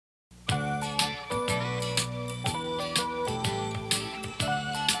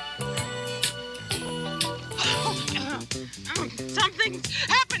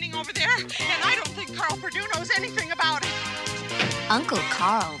anything about it. Uncle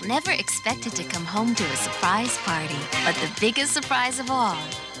Carl never expected to come home to a surprise party, but the biggest surprise of all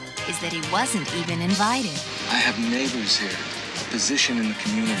is that he wasn't even invited. I have neighbors here, a position in the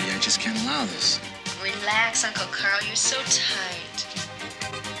community. I just can't allow this. Relax, Uncle Carl. You're so tight.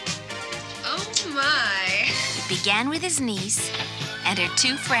 Oh, my. It began with his niece and her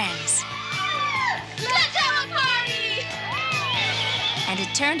 2 friends. Let's have a party! And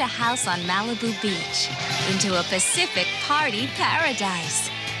it turned a house on Malibu Beach into a Pacific party paradise.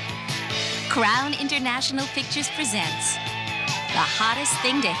 Crown International Pictures presents the hottest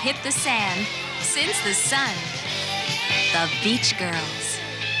thing to hit the sand since the sun, the Beach Girls.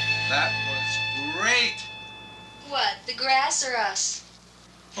 That was great. What, the grass or us?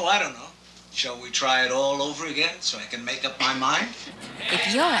 Oh, I don't know. Shall we try it all over again so I can make up my mind?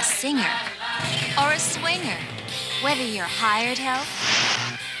 If you're a singer or a swinger, whether you're hired help,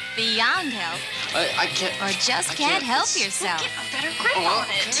 beyond help, I can't. or just can't help yourself, Get a better grip on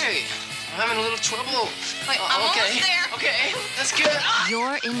it. Okay. I'm having a little trouble. Wait, I'm almost there. Okay, that's good.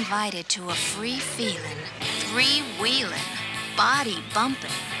 you're invited to a free feeling, three-wheeling, body bumping,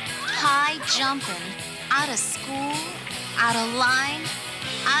 high jumping, out of school, out of line,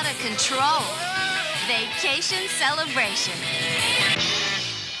 out of control. Vacation celebration.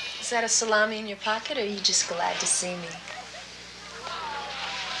 Is that a salami in your pocket, or are you just glad to see me?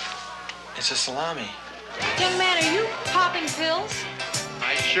 It's a salami. Young man, are you popping pills?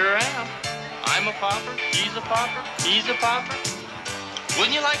 I sure am. I'm a popper, he's a popper, he's a popper.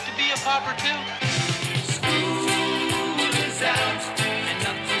 Wouldn't you like to be a popper too? School is out and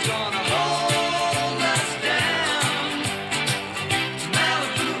nothing's gonna hold us down.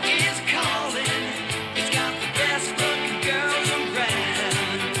 Malibu is calling, it's got the best looking girls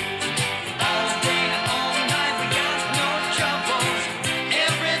around. All day and all night we got no troubles,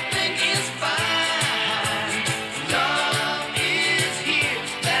 everything is fine. Love is here,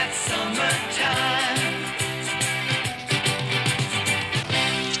 that's summertime.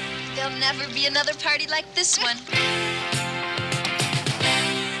 There'll never be another party like this one.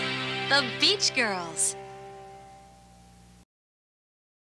 The Beach Girls.